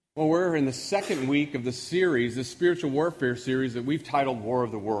Well, we're in the second week of the series, the spiritual warfare series that we've titled War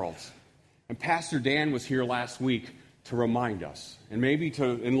of the Worlds. And Pastor Dan was here last week to remind us, and maybe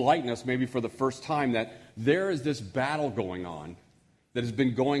to enlighten us, maybe for the first time, that there is this battle going on that has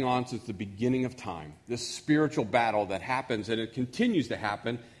been going on since the beginning of time. This spiritual battle that happens, and it continues to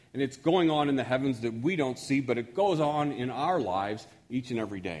happen, and it's going on in the heavens that we don't see, but it goes on in our lives each and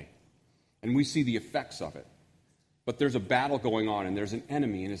every day. And we see the effects of it. But there's a battle going on, and there's an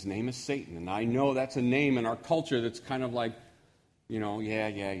enemy, and his name is Satan. And I know that's a name in our culture that's kind of like,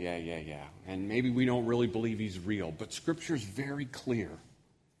 yeah. And maybe we don't really believe he's real. But Scripture's very clear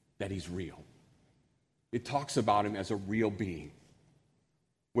that he's real. It talks about him as a real being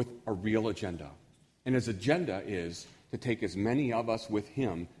with a real agenda. And his agenda is to take as many of us with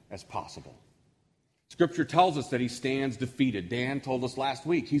him as possible. Scripture tells us that he stands defeated. Dan told us last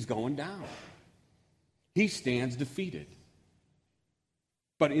week he's going down. He stands defeated.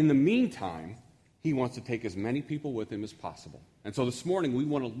 But in the meantime, he wants to take as many people with him as possible. And so this morning, we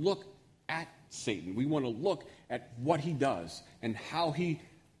want to look at Satan. We want to look at what he does and how he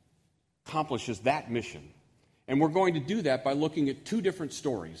accomplishes that mission. And we're going to do that by looking at two different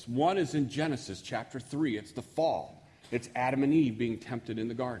stories. One is in Genesis chapter 3. It's the fall. It's Adam and Eve being tempted in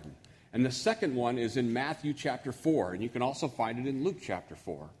the garden. And the second one is in Matthew chapter 4. And you can also find it in Luke chapter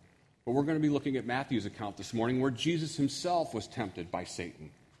 4. But we're going to be looking at Matthew's account this morning where Jesus himself was tempted by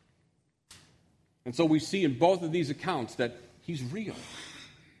Satan. And so we see in both of these accounts that he's real.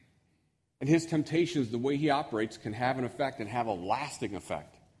 And his temptations, the way he operates, can have an effect and have a lasting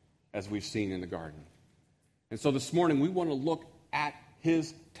effect, as we've seen in the garden. And so this morning we want to look at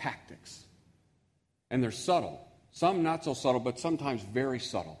his tactics. And they're subtle. Some not so subtle, but sometimes very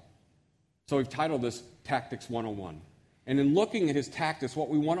subtle. So we've titled this Tactics 101. And in looking at his tactics, what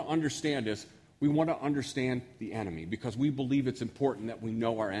we want to understand is we want to understand the enemy because we believe it's important that we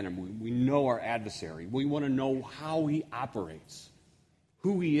know our enemy. We know our adversary. We want to know how he operates,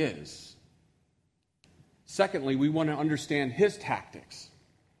 who he is. Secondly, we want to understand his tactics.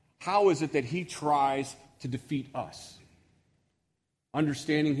 How is it that he tries to defeat us?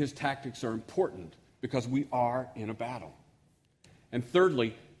 Understanding his tactics are important because we are in a battle. And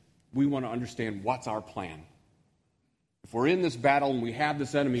thirdly, we want to understand what's our plan. If we're in this battle and we have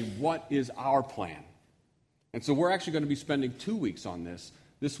this enemy, what is our plan? And so we're actually going to be spending 2 weeks on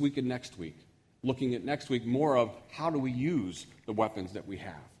this week and next week, looking at next week more of how do we use the weapons that we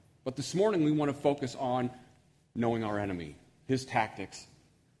have. But this morning we want to focus on knowing our enemy, his tactics,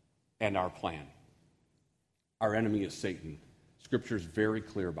 and our plan. Our enemy is Satan. Scripture is very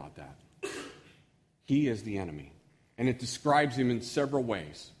clear about that. He is the enemy, and it describes him in several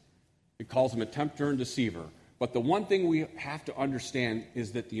ways. It calls him a tempter and deceiver. But the one thing we have to understand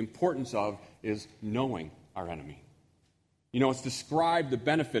is that the importance of is knowing our enemy. You know, it's described, the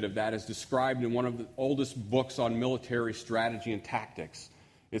benefit of that is described in one of the oldest books on military strategy and tactics.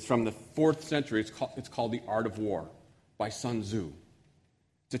 It's from the 4th century. It's called The Art of War by Sun Tzu.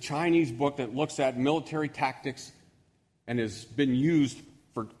 It's a Chinese book that looks at military tactics and has been used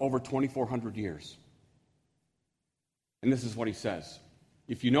for over 2,400 years. And this is what he says.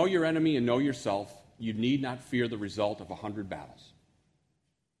 If you know your enemy and know yourself, you need not fear the result of 100 battles.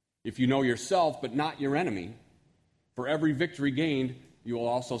 If you know yourself but not your enemy, for every victory gained, you will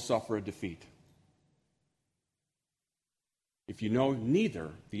also suffer a defeat. If you know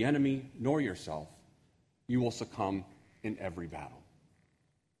neither the enemy nor yourself, you will succumb in every battle.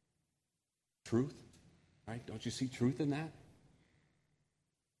 Truth, right? Don't you see truth in that?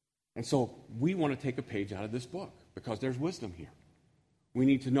 And so we want to take a page out of this book because there's wisdom here. We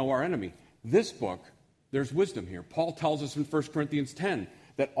need to know our enemy. This book, there's wisdom here. Paul tells us in 1 Corinthians 10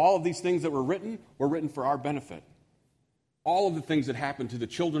 that all of these things that were written for our benefit. All of the things that happened to the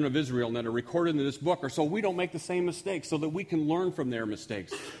children of Israel and that are recorded in this book are so we don't make the same mistakes, so that we can learn from their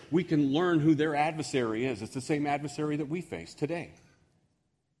mistakes. We can learn who their adversary is. It's the same adversary that we face today.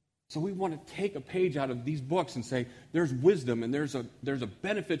 So we want to take a page out of these books and say, there's wisdom and there's a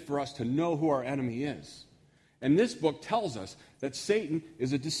benefit for us to know who our enemy is. And this book tells us that Satan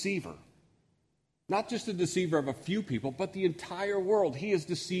is a deceiver. Not just a deceiver of a few people, but the entire world. He has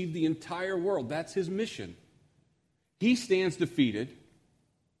deceived the entire world. That's his mission. He stands defeated.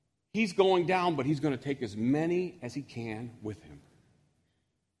 He's going down, but he's going to take as many as he can with him.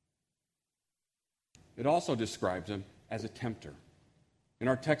 It also describes him as a tempter. In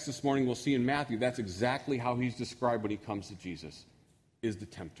our text this morning, we'll see in Matthew, that's exactly how he's described when he comes to Jesus, is the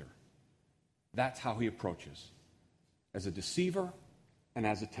tempter. That's how he approaches. As a deceiver and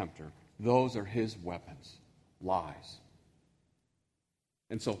as a tempter. Those are his weapons, lies.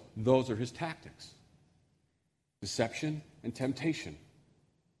 And so those are his tactics. Deception and temptation.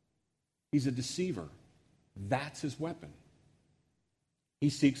 He's a deceiver. That's his weapon. He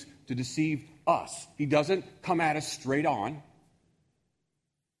seeks to deceive us. He doesn't come at us straight on.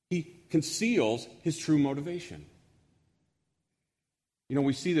 He conceals his true motivation. You know,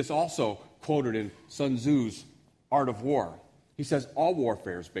 we see this also quoted in Sun Tzu's Art of War. He says, all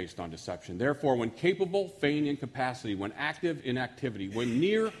warfare is based on deception. Therefore, when capable, feign incapacity. When active, inactivity. When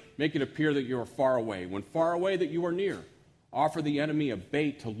near, make it appear that you are far away. When far away, that you are near. Offer the enemy a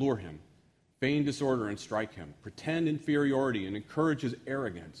bait to lure him. Feign disorder and strike him. Pretend inferiority and encourage his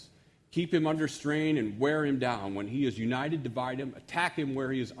arrogance. Keep him under strain and wear him down. When he is united, divide him. Attack him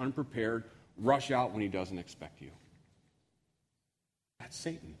where he is unprepared. Rush out when he doesn't expect you. That's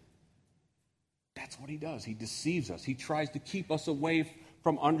Satan. That's what he does. He deceives us. He tries to keep us away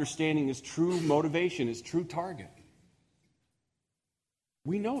from understanding his true motivation, his true target.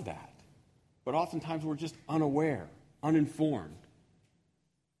 We know that, but oftentimes we're just unaware, uninformed.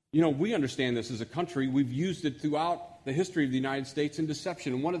 You know, we understand this as a country. We've used it throughout the history of the United States in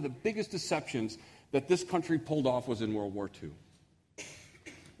deception. And one of the biggest deceptions that this country pulled off was in World War II.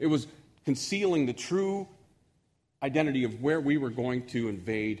 It was concealing the true identity of where we were going to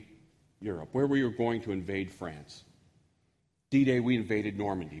invade Europe, where we were going to invade France. D-Day, we invaded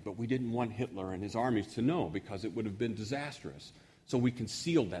Normandy, but we didn't want Hitler and his armies to know because it would have been disastrous. So we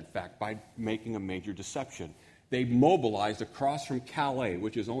concealed that fact by making a major deception. They mobilized across from Calais,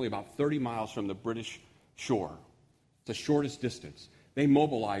 which is only about 30 miles from the British shore. It's the shortest distance. They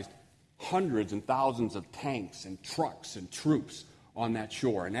mobilized hundreds and thousands of tanks and trucks and troops on that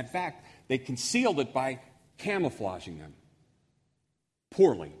shore. And in fact, they concealed it by camouflaging them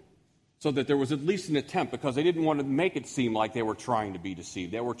poorly, so that there was at least an attempt, because they didn't want to make it seem like they were trying to be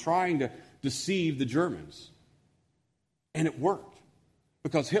deceived. They were trying to deceive the Germans. And it worked,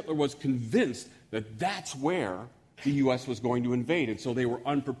 because Hitler was convinced that that's where the U.S. was going to invade, and so they were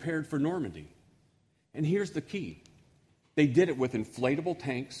unprepared for Normandy. And here's the key. They did it with inflatable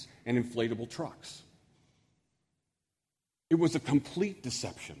tanks and inflatable trucks. It was a complete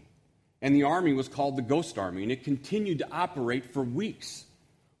deception. And the army was called the Ghost Army, and it continued to operate for weeks,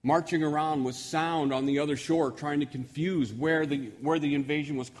 marching around with sound on the other shore, trying to confuse where the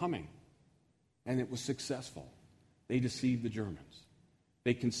invasion was coming. And it was successful. They deceived the Germans.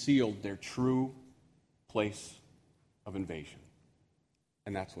 They concealed their true place of invasion.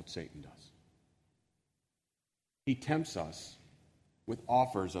 And that's what Satan does. He tempts us with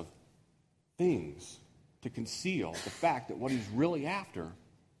offers of things to conceal the fact that what he's really after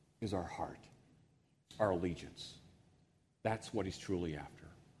is our heart, our allegiance. That's what he's truly after.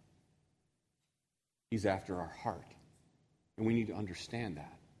 He's after our heart. And we need to understand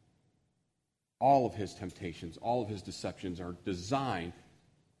that. All of his temptations, all of his deceptions are designed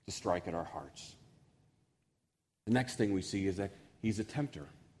to strike at our hearts. The next thing we see is that he's a tempter.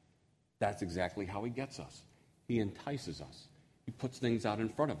 That's exactly how he gets us. He entices us. He puts things out in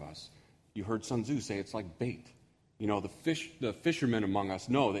front of us. You heard Sun Tzu say it's like bait. You know, the fishermen among us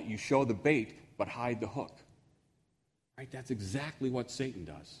know that you show the bait, but hide the hook. Right? That's exactly what Satan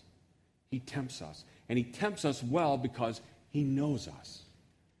does. He tempts us. And he tempts us well because he knows us.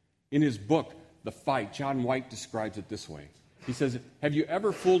 In his book, The Fight, John White describes it this way. He says, have you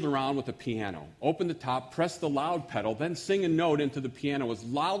ever fooled around with a piano? Open the top, press the loud pedal, then sing a note into the piano as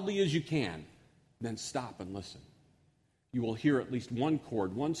loudly as you can. Then stop and listen. You will hear at least one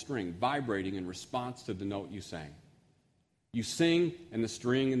chord, one string, vibrating in response to the note you sang. You sing, and the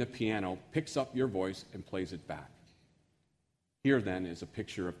string in the piano picks up your voice and plays it back. Here, then, is a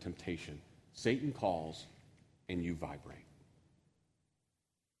picture of temptation. Satan calls, and you vibrate.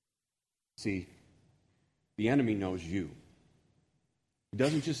 See, the enemy knows you. He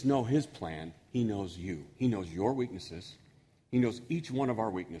doesn't just know his plan, he knows you. He knows your weaknesses. He knows each one of our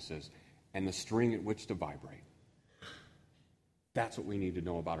weaknesses and the string at which to vibrate. That's what we need to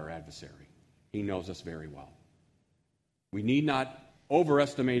know about our adversary. He knows us very well. We need not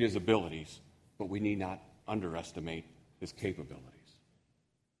overestimate his abilities, but we need not underestimate his capabilities.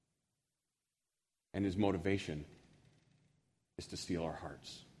 And his motivation is to steal our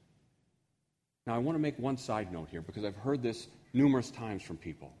hearts. Now, I want to make one side note here, because I've heard this numerous times from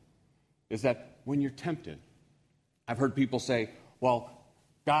people, is that when you're tempted, I've heard people say, well,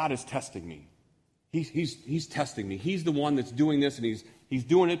 God is testing me. He's testing me. He's the one that's doing this, and he's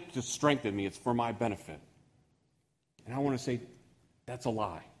doing it to strengthen me. It's for my benefit. And I want to say, that's a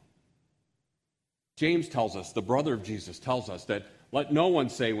lie. James tells us, the brother of Jesus tells us, that let no one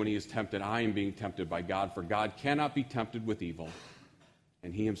say when he is tempted, I am being tempted by God, for God cannot be tempted with evil,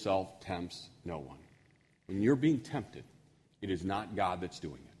 and he himself tempts no one. When you're being tempted, it is not God that's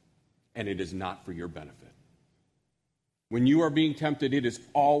doing it, and it is not for your benefit. When you are being tempted, it is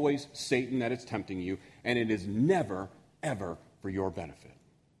always Satan that is tempting you, and it is never, ever for your benefit.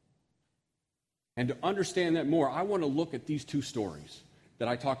 And to understand that more, I want to look at these two stories that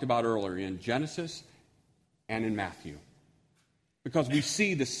I talked about earlier in Genesis and in Matthew. Because we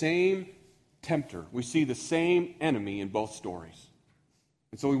see the same tempter, we see the same enemy in both stories.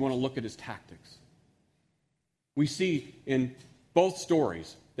 And so we want to look at his tactics. We see in both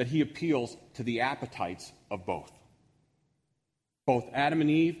stories that he appeals to the appetites of both. Both Adam and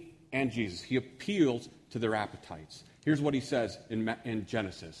Eve and Jesus. He appeals to their appetites. Here's what he says in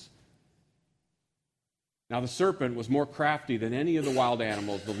Genesis. Now the serpent was more crafty than any of the wild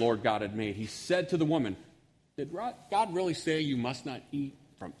animals the Lord God had made. He said to the woman, did God really say you must not eat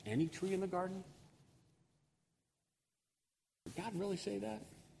from any tree in the garden? Did God really say that?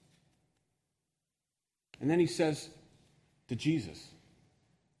 And then he says to Jesus,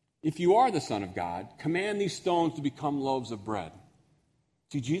 if you are the Son of God, command these stones to become loaves of bread.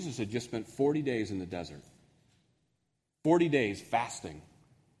 See, Jesus had just spent 40 days in the desert. 40 days fasting.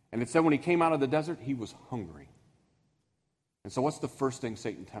 And it said when he came out of the desert, he was hungry. And so what's the first thing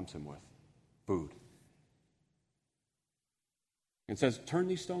Satan tempts him with? Food. And says, turn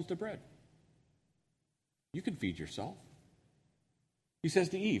these stones to bread. You can feed yourself. He says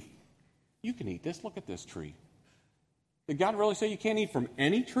to Eve, you can eat this. Look at this tree. Did God really say you can't eat from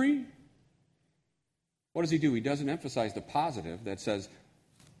any tree? What does he do? He doesn't emphasize the positive that says,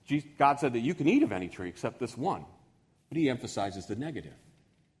 God said that you can eat of any tree except this one. But he emphasizes the negative.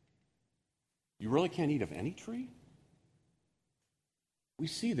 You really can't eat of any tree? We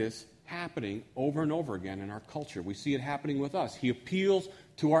see this happening over and over again in our culture. We see it happening with us. He appeals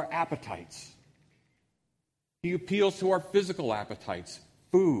to our appetites. He appeals to our physical appetites,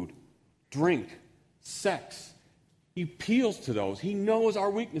 food, drink, sex. He appeals to those. He knows our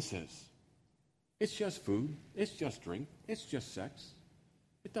weaknesses. It's just food. It's just drink. It's just sex.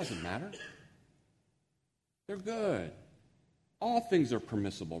 It doesn't matter. They're good. All things are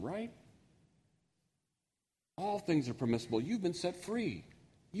permissible, right? All things are permissible. You've been set free.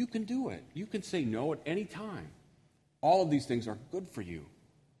 You can do it. You can say no at any time. All of these things are good for you.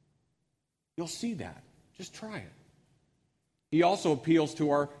 You'll see that. Just try it. He also appeals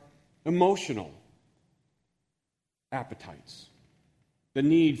to our emotional appetites. The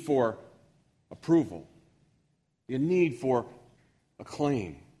need for approval. The need for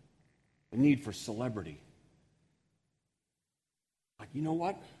acclaim. The need for celebrity. Like, you know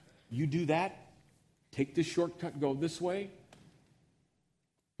what? You do that, take this shortcut, go this way,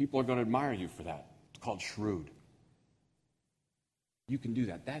 people are going to admire you for that. It's called shrewd. You can do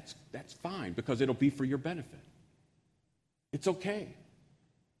that. That's fine because it'll be for your benefit. It's okay.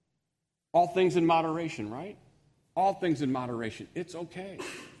 All things in moderation, right? All things in moderation. It's okay.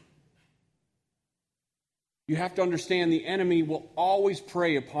 You have to understand the enemy will always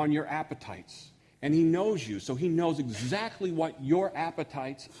prey upon your appetites. And he knows you, so he knows exactly what your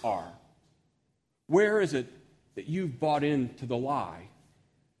appetites are. Where is it that you've bought into the lie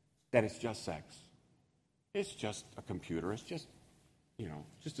that it's just sex? It's just a computer. It's just,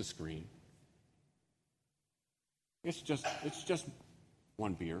 just a screen. It's just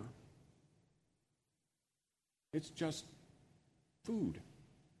one beer. It's just food.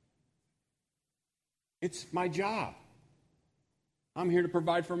 It's my job. I'm here to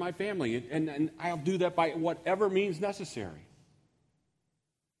provide for my family, and I'll do that by whatever means necessary.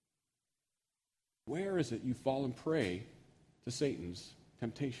 Where is it you've fallen prey to Satan's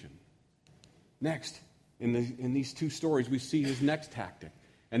temptation? Next, in these two stories, we see his next tactic,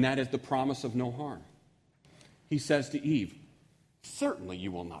 and that is the promise of no harm. He says to Eve, certainly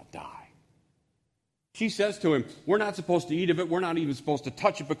you will not die. She says to him, we're not supposed to eat of it. We're not even supposed to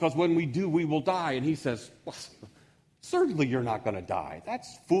touch it because when we do, we will die. And he says, well, certainly you're not going to die.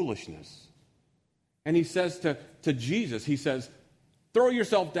 That's foolishness. And he says to Jesus, he says, throw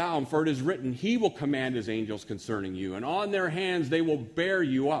yourself down, for it is written, he will command his angels concerning you, and on their hands they will bear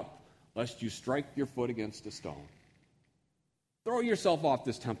you up, lest you strike your foot against a stone. Throw yourself off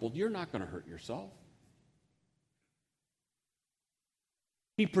this temple. You're not going to hurt yourself.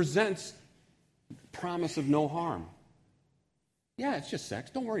 He presents the promise of no harm. Yeah, it's just sex.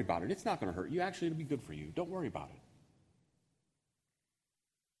 Don't worry about it. It's not going to hurt you. Actually, it'll be good for you. Don't worry about it.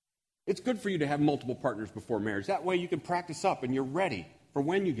 It's good for you to have multiple partners before marriage. That way you can practice up and you're ready for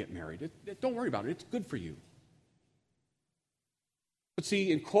when you get married. Don't worry about it. It's good for you. But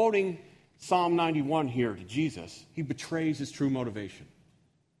see, in quoting Psalm 91 here to Jesus, he betrays his true motivation.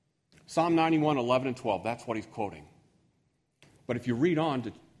 Psalm 91, 11 and 12, that's what he's quoting. But if you read on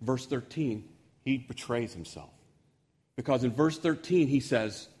to verse 13, he betrays himself. Because in verse 13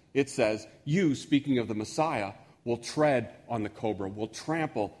 it says, you, speaking of the Messiah, will tread on the cobra, will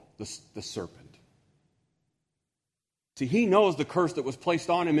trample the serpent. See, he knows the curse that was placed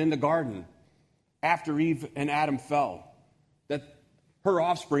on him in the garden after Eve and Adam fell, that her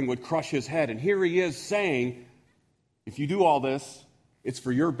offspring would crush his head. And here he is saying, if you do all this, it's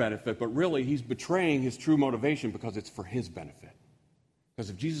for your benefit. But really, he's betraying his true motivation because it's for his benefit. Because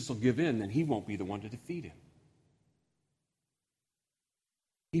if Jesus will give in, then he won't be the one to defeat him.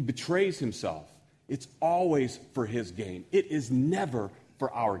 He betrays himself. It's always for his gain. It is never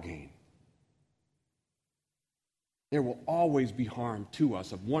for our gain. There will always be harm to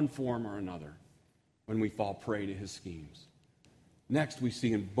us of one form or another when we fall prey to his schemes. Next, we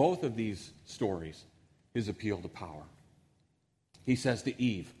see in both of these stories his appeal to power. He says to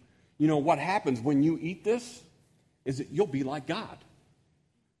Eve, you know, what happens when you eat this is that you'll be like God.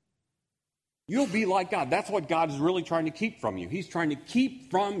 You'll be like God. That's what God is really trying to keep from you. He's trying to keep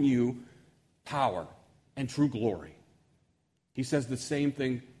from you power and true glory. He says the same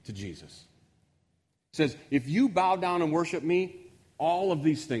thing to Jesus. He says, if you bow down and worship me, all of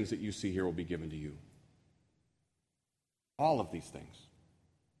these things that you see here will be given to you. All of these things.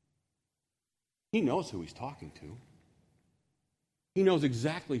 He knows who he's talking to. He knows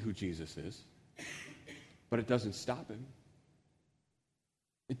exactly who Jesus is, but it doesn't stop him.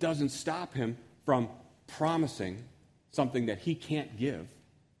 It doesn't stop him from promising something that he can't give.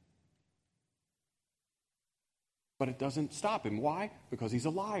 But it doesn't stop him. Why? Because he's a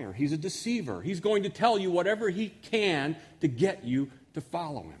liar. He's a deceiver. He's going to tell you whatever he can to get you to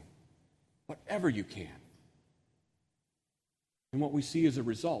follow him. Whatever you can. And what we see as a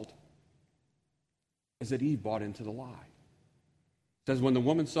result is that Eve bought into the lie. It says, when the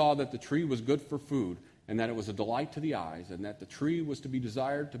woman saw that the tree was good for food, and that it was a delight to the eyes, and that the tree was to be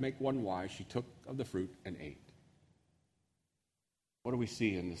desired to make one wise, she took of the fruit and ate. What do we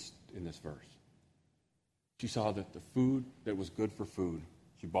see in this verse? She saw that the food that was good for food,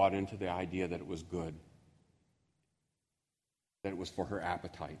 she bought into the idea that it was good, that it was for her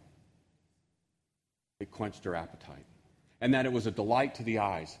appetite. It quenched her appetite. And that it was a delight to the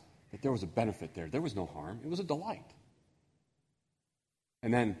eyes, that there was a benefit there. There was no harm. It was a delight.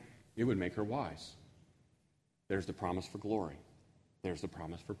 And then it would make her wise. There's the promise for glory. There's the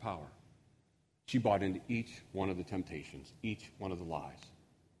promise for power. She bought into each one of the temptations, each one of the lies.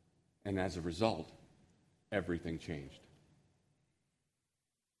 And as a result, everything changed.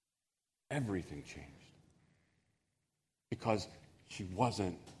 Everything changed. Because she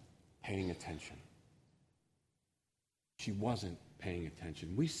wasn't paying attention. She wasn't paying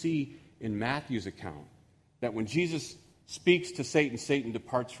attention. We see in Matthew's account that when Jesus speaks to Satan, Satan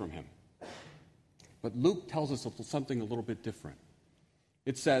departs from him. But Luke tells us something a little bit different.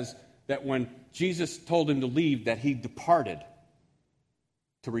 It says that when Jesus told him to leave, that he departed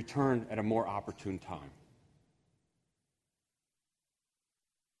to return at a more opportune time.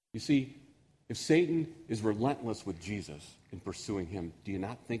 You see, if Satan is relentless with Jesus in pursuing him, do you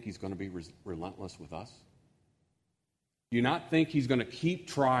not think he's going to be relentless with us? Do you not think he's going to keep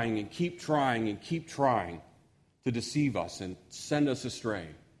trying and keep trying and keep trying to deceive us and send us astray?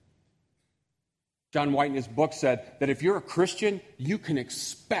 John White in his book said that if you're a Christian, you can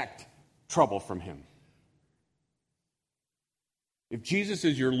expect trouble from him. If Jesus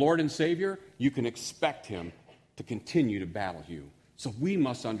is your Lord and Savior, you can expect him to continue to battle you. So we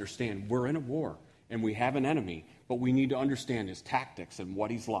must understand we're in a war and we have an enemy, but we need to understand his tactics and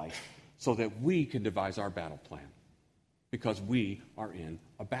what he's like so that we can devise our battle plan, because we are in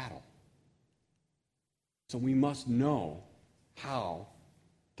a battle. So we must know how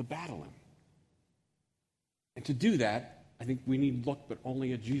to battle him. And to do that, I think we need to look but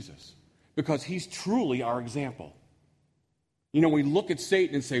only at Jesus, because he's truly our example. You know, we look at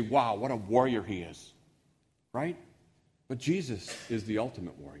Satan and say, wow, what a warrior he is, right? But Jesus is the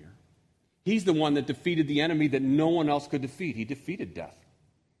ultimate warrior. He's the one that defeated the enemy that no one else could defeat. He defeated death.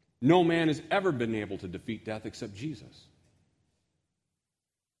 No man has ever been able to defeat death except Jesus.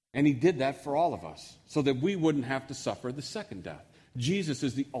 And he did that for all of us, so that we wouldn't have to suffer the second death. Jesus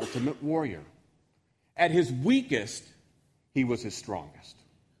is the ultimate warrior. At his weakest, he was his strongest.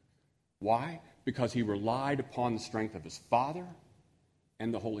 Why? Because he relied upon the strength of his Father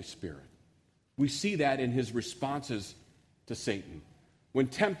and the Holy Spirit. We see that in his responses to Satan. When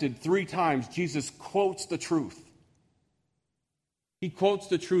tempted 3 times, Jesus quotes the truth. He quotes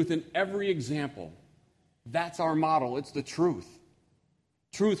the truth in every example. That's our model. It's the truth.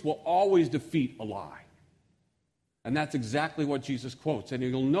 Truth will always defeat a lie. And that's exactly what Jesus quotes. And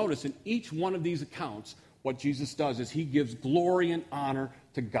you'll notice in each one of these accounts, what Jesus does is he gives glory and honor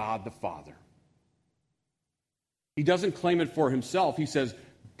to God the Father. He doesn't claim it for himself. He says,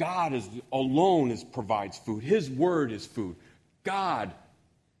 God alone provides food. His word is food. God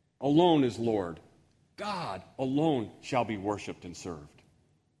alone is Lord. God alone shall be worshiped and served.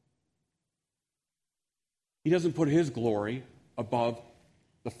 He doesn't put his glory above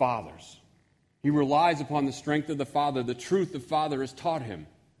the Father's. He relies upon the strength of the Father, the truth the Father has taught him,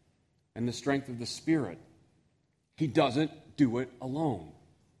 and the strength of the Spirit. He doesn't do it alone.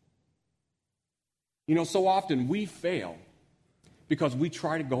 You know, so often we fail because we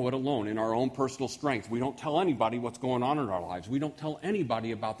try to go it alone in our own personal strength. We don't tell anybody what's going on in our lives. We don't tell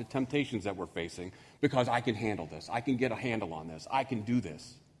anybody about the temptations that we're facing because I can handle this. I can get a handle on this. I can do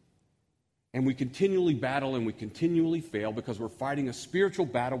this. And we continually battle and we continually fail because we're fighting a spiritual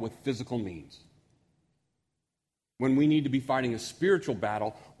battle with physical means, when we need to be fighting a spiritual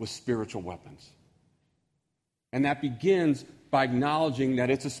battle with spiritual weapons. And that begins by acknowledging that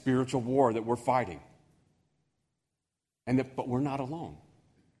it's a spiritual war that we're fighting. But we're not alone.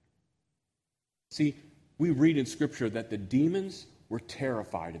 See, we read in Scripture that the demons were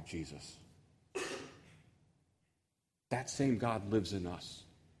terrified of Jesus. That same God lives in us.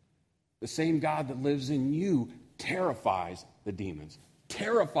 The same God that lives in you terrifies the demons,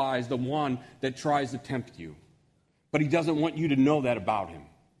 terrifies the one that tries to tempt you. But he doesn't want you to know that about him.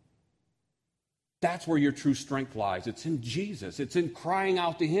 That's where your true strength lies. It's in Jesus. It's in crying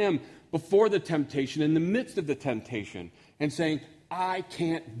out to him before the temptation, in the midst of the temptation, and saying, I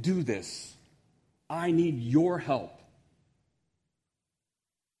can't do this. I need your help.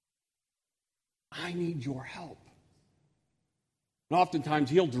 I need your help. And oftentimes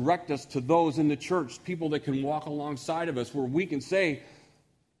he'll direct us to those in the church, people that can walk alongside of us, where we can say,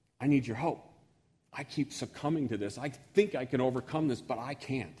 I need your help. I keep succumbing to this. I think I can overcome this, but I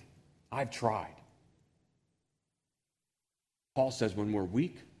can't. I've tried. Paul says when we're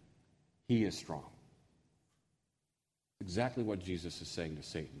weak, he is strong. Exactly what Jesus is saying to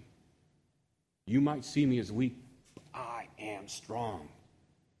Satan. You might see me as weak, but I am strong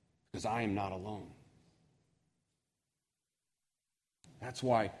because I am not alone. That's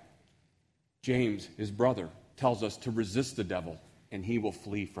why James, his brother, tells us to resist the devil and he will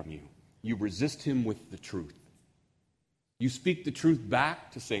flee from you. You resist him with the truth. You speak the truth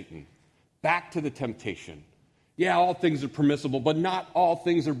back to Satan, back to the temptation. Yeah, all things are permissible, but not all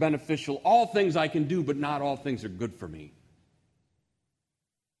things are beneficial. All things I can do, but not all things are good for me.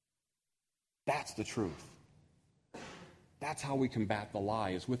 That's the truth. That's how we combat the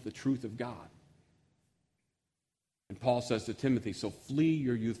lie, is with the truth of God. And Paul says to Timothy, so flee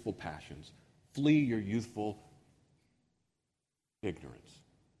your youthful passions. Flee your youthful ignorance.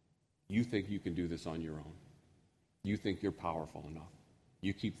 You think you can do this on your own. You think you're powerful enough.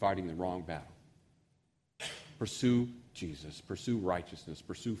 You keep fighting the wrong battle. Pursue Jesus. Pursue righteousness.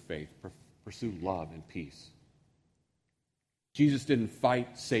 Pursue faith. Pursue love and peace. Jesus didn't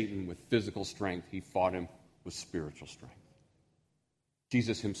fight Satan with physical strength. He fought him with spiritual strength.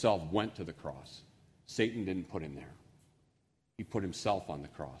 Jesus himself went to the cross. Satan didn't put him there. He put himself on the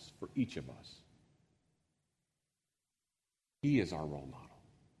cross for each of us. He is our role model.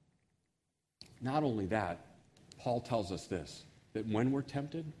 Not only that, Paul tells us this, that when we're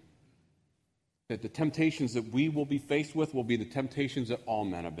tempted, that the temptations that we will be faced with will be the temptations that all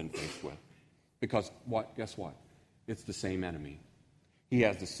men have been faced with. Because what? Guess what? It's the same enemy. He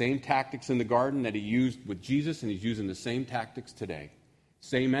has the same tactics in the garden that he used with Jesus, and he's using the same tactics today.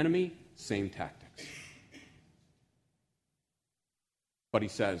 Same enemy, same tactics. But he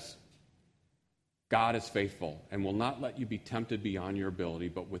says, God is faithful and will not let you be tempted beyond your ability,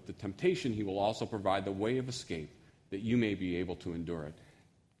 but with the temptation he will also provide the way of escape that you may be able to endure it.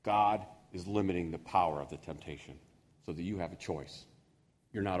 God is limiting the power of the temptation so that you have a choice.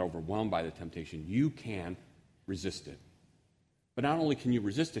 You're not overwhelmed by the temptation. You can resist it. But not only can you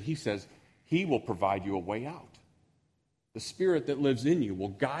resist it, he says he will provide you a way out. The Spirit that lives in you will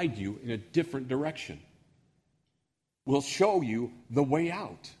guide you in a different direction, will show you the way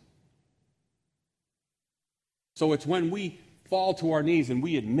out. So it's when we fall to our knees and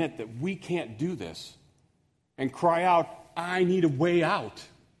we admit that we can't do this and cry out, I need a way out,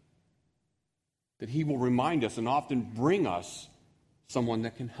 that he will remind us and often bring us someone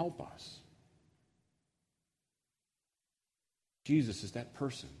that can help us. Jesus is that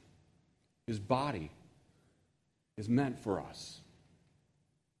person. His body is meant for us.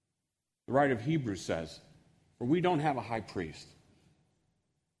 The writer of Hebrews says, for we don't have a high priest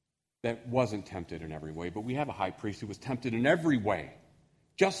that wasn't tempted in every way, but we have a high priest who was tempted in every way,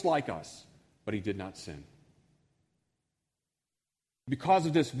 just like us, but he did not sin. Because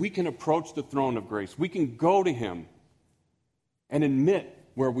of this, we can approach the throne of grace. We can go to him and admit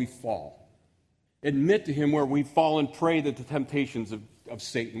where we fall. Admit to him where we fall and pray that the temptations of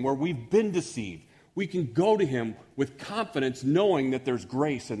Satan, where we've been deceived, we can go to him with confidence, knowing that there's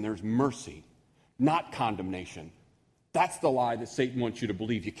grace and there's mercy, not condemnation. That's the lie that Satan wants you to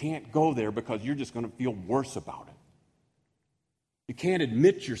believe. You can't go there because you're just going to feel worse about it. You can't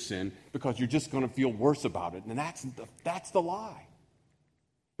admit your sin because you're just going to feel worse about it. And that's the lie.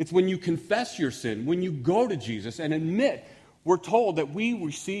 It's when you confess your sin, when you go to Jesus and admit, we're told that we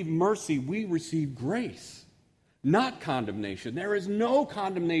receive mercy, we receive grace, not condemnation. There is no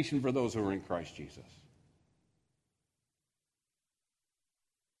condemnation for those who are in Christ Jesus.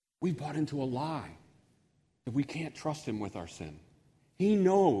 We bought into a lie that we can't trust him with our sin. He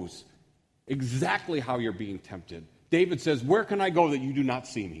knows exactly how you're being tempted. David says, where can I go that you do not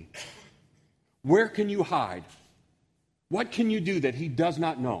see me? Where can you hide? What can you do that he does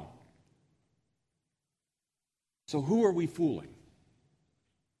not know? So who are we fooling?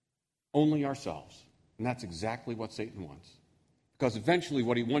 Only ourselves. And that's exactly what Satan wants. Because eventually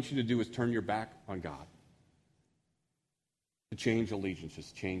what he wants you to do is turn your back on God. To change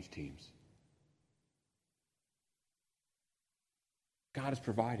allegiances, change teams. God has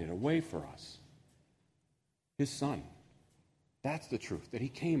provided a way for us. His Son. That's the truth, that he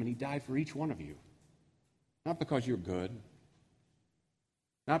came and he died for each one of you. Not because you're good.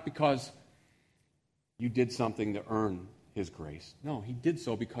 Not because you did something to earn his grace. No, he did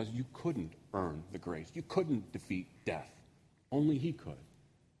so because you couldn't earn the grace. You couldn't defeat death. Only he could.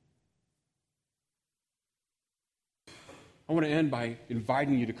 I want to end by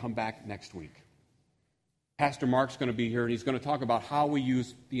inviting you to come back next week. Pastor Mark's going to be here, and he's going to talk about how we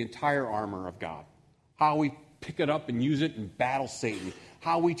use the entire armor of God, how we pick it up and use it and battle Satan,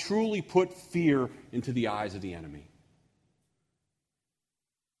 how we truly put fear into the eyes of the enemy.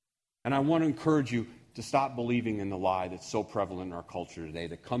 And I want to encourage you to stop believing in the lie that's so prevalent in our culture today,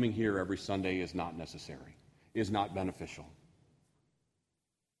 that coming here every Sunday is not necessary, is not beneficial,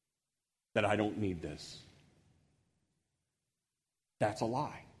 that I don't need this. That's a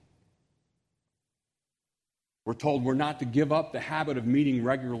lie. We're told we're not to give up the habit of meeting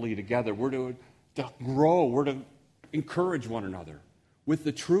regularly together. We're to grow. We're to encourage one another with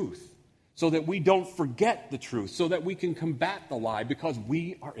the truth so that we don't forget the truth, so that we can combat the lie, because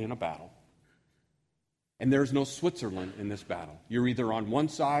we are in a battle. And there's no Switzerland in this battle. You're either on one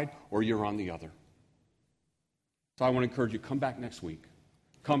side or you're on the other. So I want to encourage you, come back next week.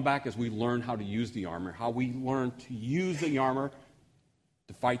 Come back as we learn how to use the armor, how we learn to use the armor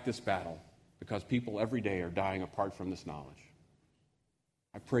to fight this battle, because people every day are dying apart from this knowledge.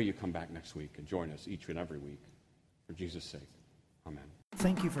 I pray you come back next week and join us each and every week for Jesus' sake. Amen.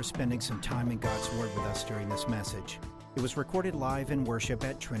 Thank you for spending some time in God's Word with us during this message. It was recorded live in worship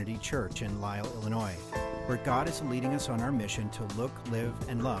at Trinity Church in Lisle, Illinois, where God is leading us on our mission to look, live,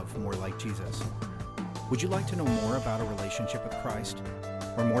 and love more like Jesus. Would you like to know more about a relationship with Christ?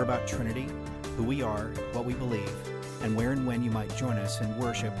 Or more about Trinity, who we are, what we believe, and where and when you might join us in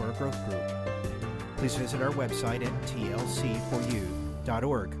worship or a growth group? Please visit our website at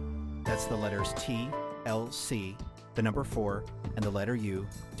tlc4u.org. That's the letters TLC, the number 4, and the letter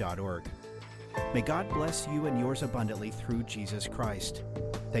U.org. May God bless you and yours abundantly through Jesus Christ.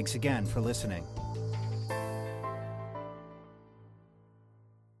 Thanks again for listening.